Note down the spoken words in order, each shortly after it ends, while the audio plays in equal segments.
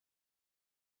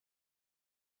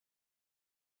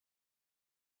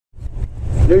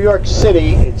New York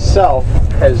City itself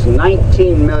has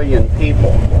 19 million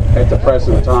people at the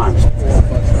present time.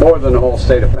 More than the whole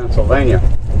state of Pennsylvania.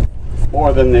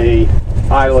 More than the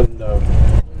island of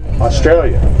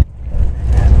Australia.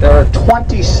 There are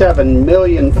 27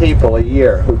 million people a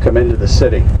year who come into the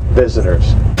city,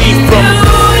 visitors.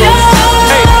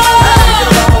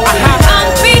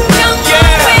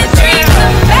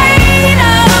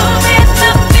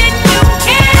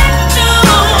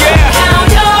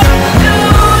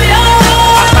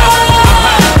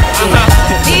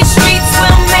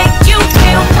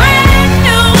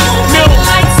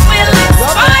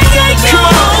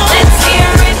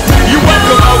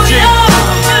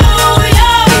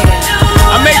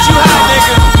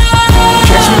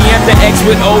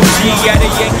 With OG at a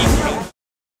Yankee.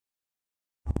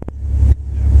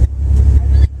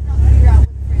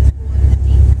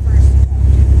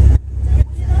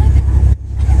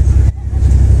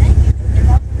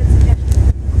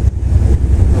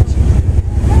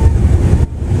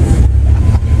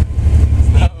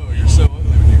 Oh, you're so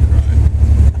ugly when you cry.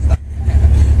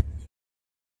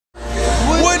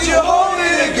 Would you hold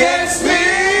it against me?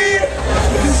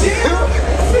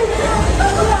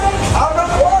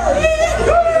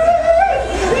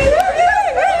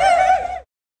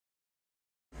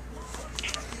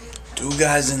 Two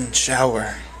guys in the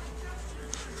shower.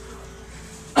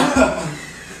 What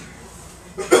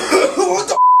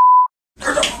the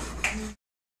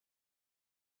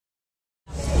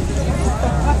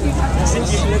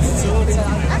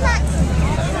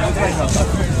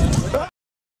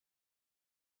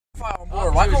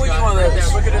Why can't we do one of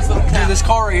those? Look at this little cat. Dude, this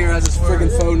car right here has his friggin'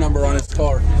 phone number on its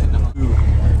car.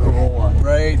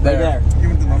 Right there. Give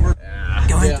me the number.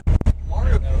 Yeah.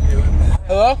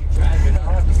 Hello?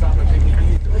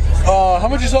 How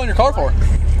much you selling your car for? I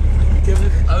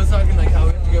was talking like how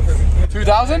we have to go for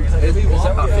 2,000?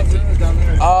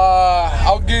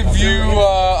 I'll give you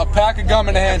a pack of gum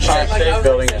and a handshake. The State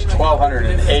Building is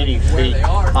 1,280 feet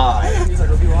high.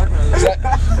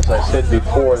 As I said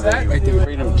before, the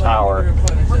Freedom Tower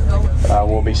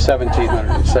will be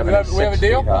 1,776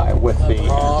 feet high with the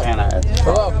antenna at the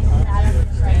top.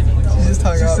 She's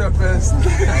so pissed.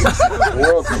 The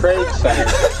World Trade Center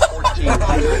is 14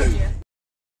 feet.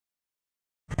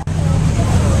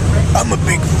 I'm a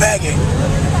big faggot.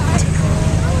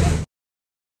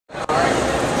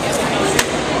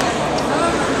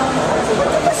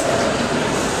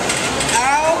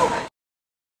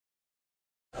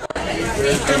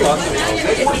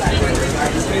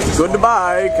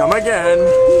 Goodbye, come again.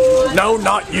 No,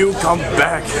 not you, come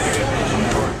back.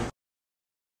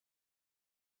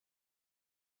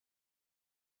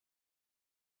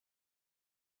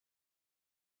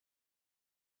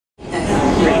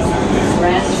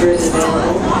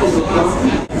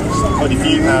 But if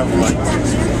you have like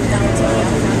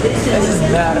This is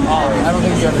bad off. I don't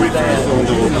think you understand.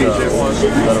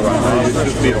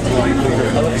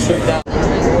 I look straight down.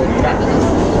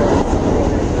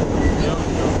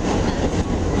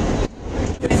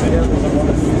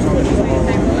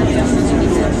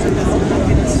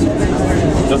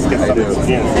 just get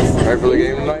something. Ready for the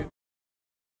game tonight?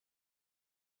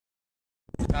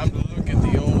 Time to look at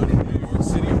the old New York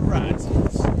City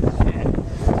horizons.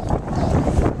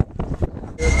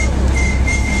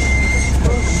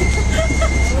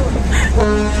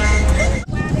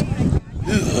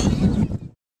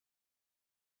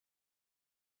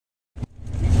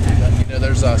 You know,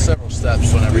 there's several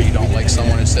steps whenever you don't like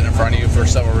someone who's sitting in front of you for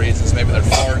several reasons. Maybe they're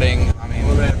farting. I mean,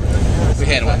 we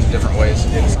handle it in different ways.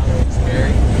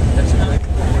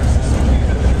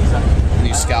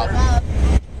 You scalp them.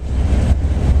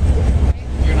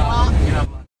 You're not.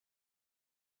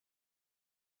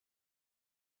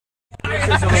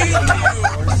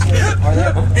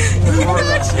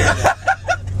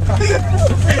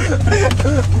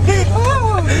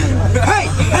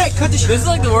 Hey, cut this. This is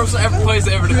like the worst place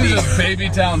ever to be. Baby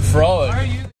Town Frolic.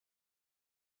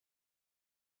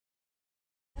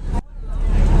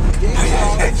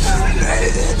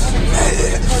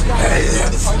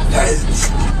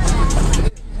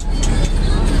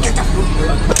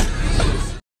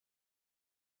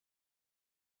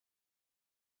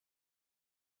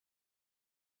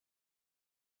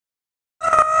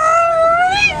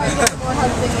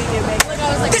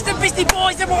 This the Beastie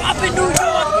Boys and we're up in New York,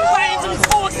 buying some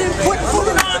forks and putting food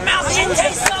in our mouth. It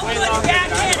tastes so good, yeah, I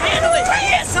can't handle it.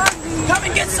 Yeah, son, come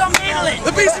and get some, handle it.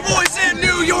 The Beastie Boys in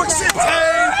New York City.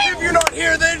 If you're not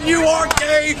here, then you are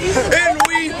gay. And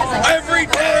we, every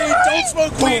day, don't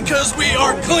smoke weed because we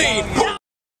are clean.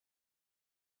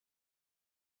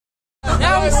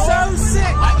 That was so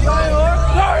sick.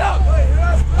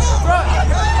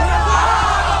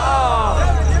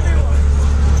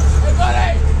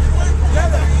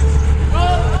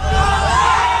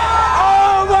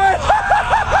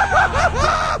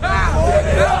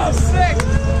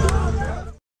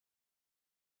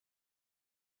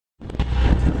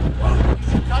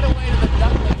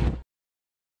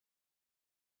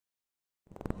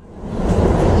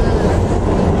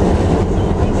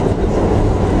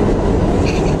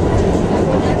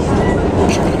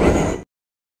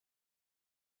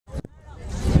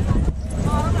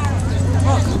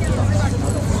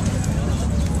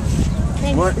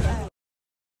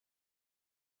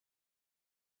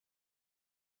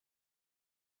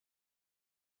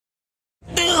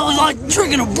 like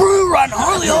drinking a brew, riding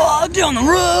Harley hog down the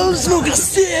road, smoking a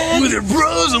stick With your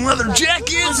bros and leather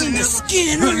jackets and the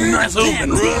skin. the nice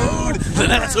open road. The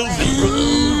nice open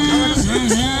road.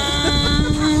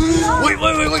 Wait.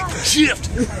 Shift.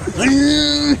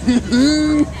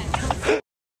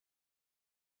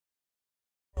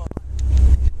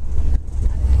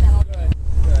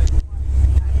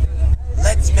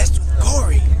 Let's mess with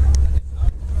Corey.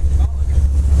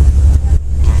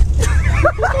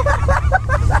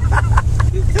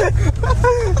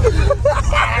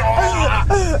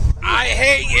 I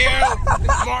hate you.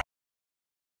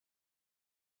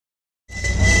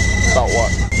 About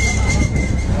what?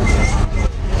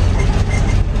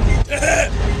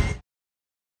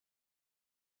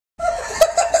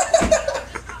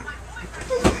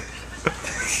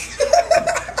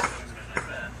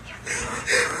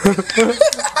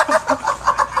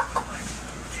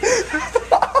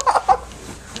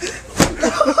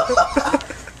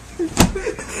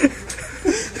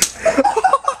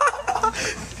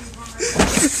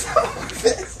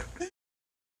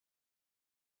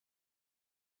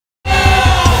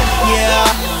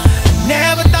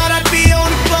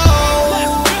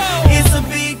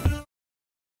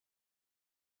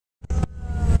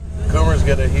 Coomer's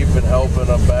got a heaping help in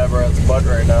a bad rat's butt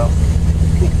right now.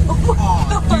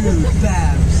 Oh, dude,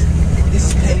 Babs. This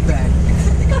is payback.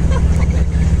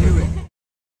 Do it.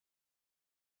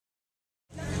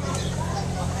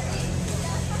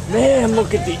 Man,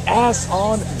 look at the ass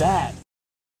on that.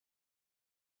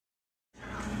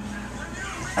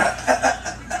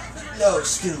 No,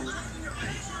 Stu.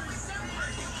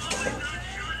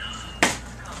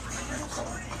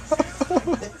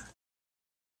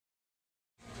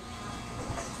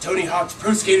 Tony Hawk's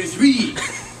Pro Skater 3.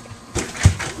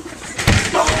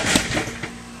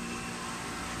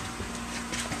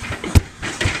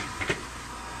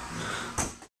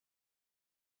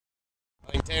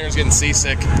 I think Tanner's getting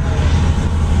seasick.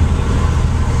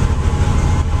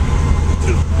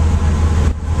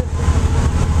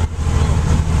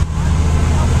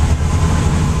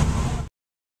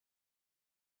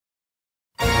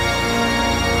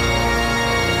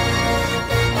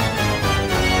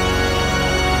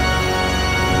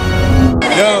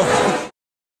 Go.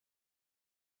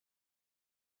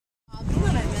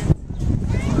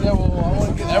 Yeah, well, I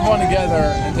want to get everyone together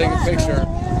and take a picture.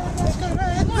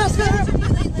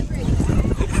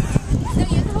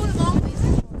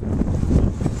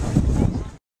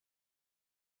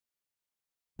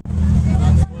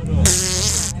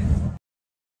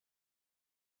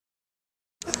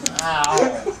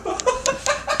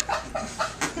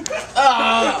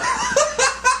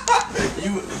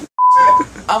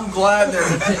 I'm glad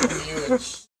they're hitting you and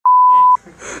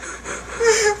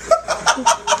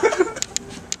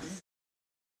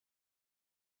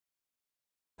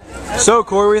So,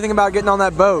 Corey, what do you think about getting on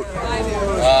that boat?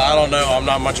 I don't know. I'm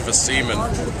not much of a seaman.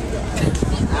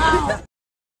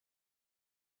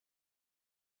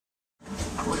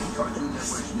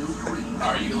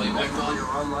 Are you late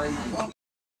back?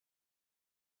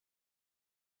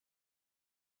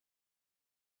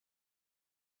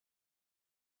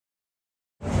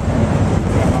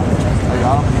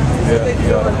 Yeah, you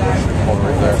got him. Hold it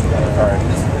right there.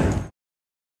 Alright.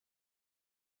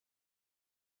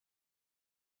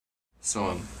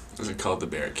 Someone doesn't call it the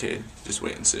barricade. Just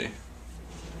wait and see.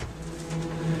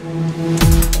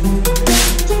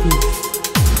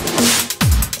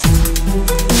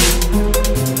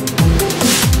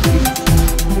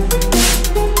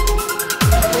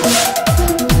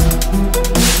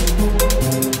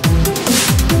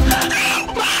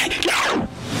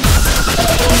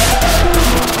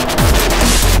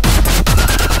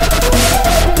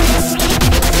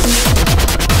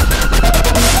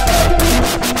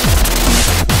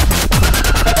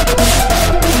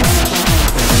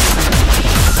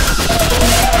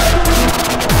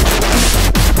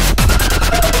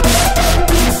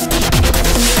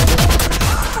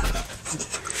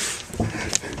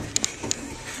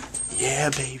 Yeah,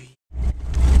 baby.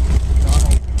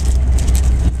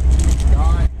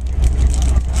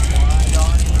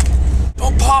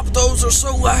 Don't pop those, they're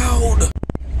so loud.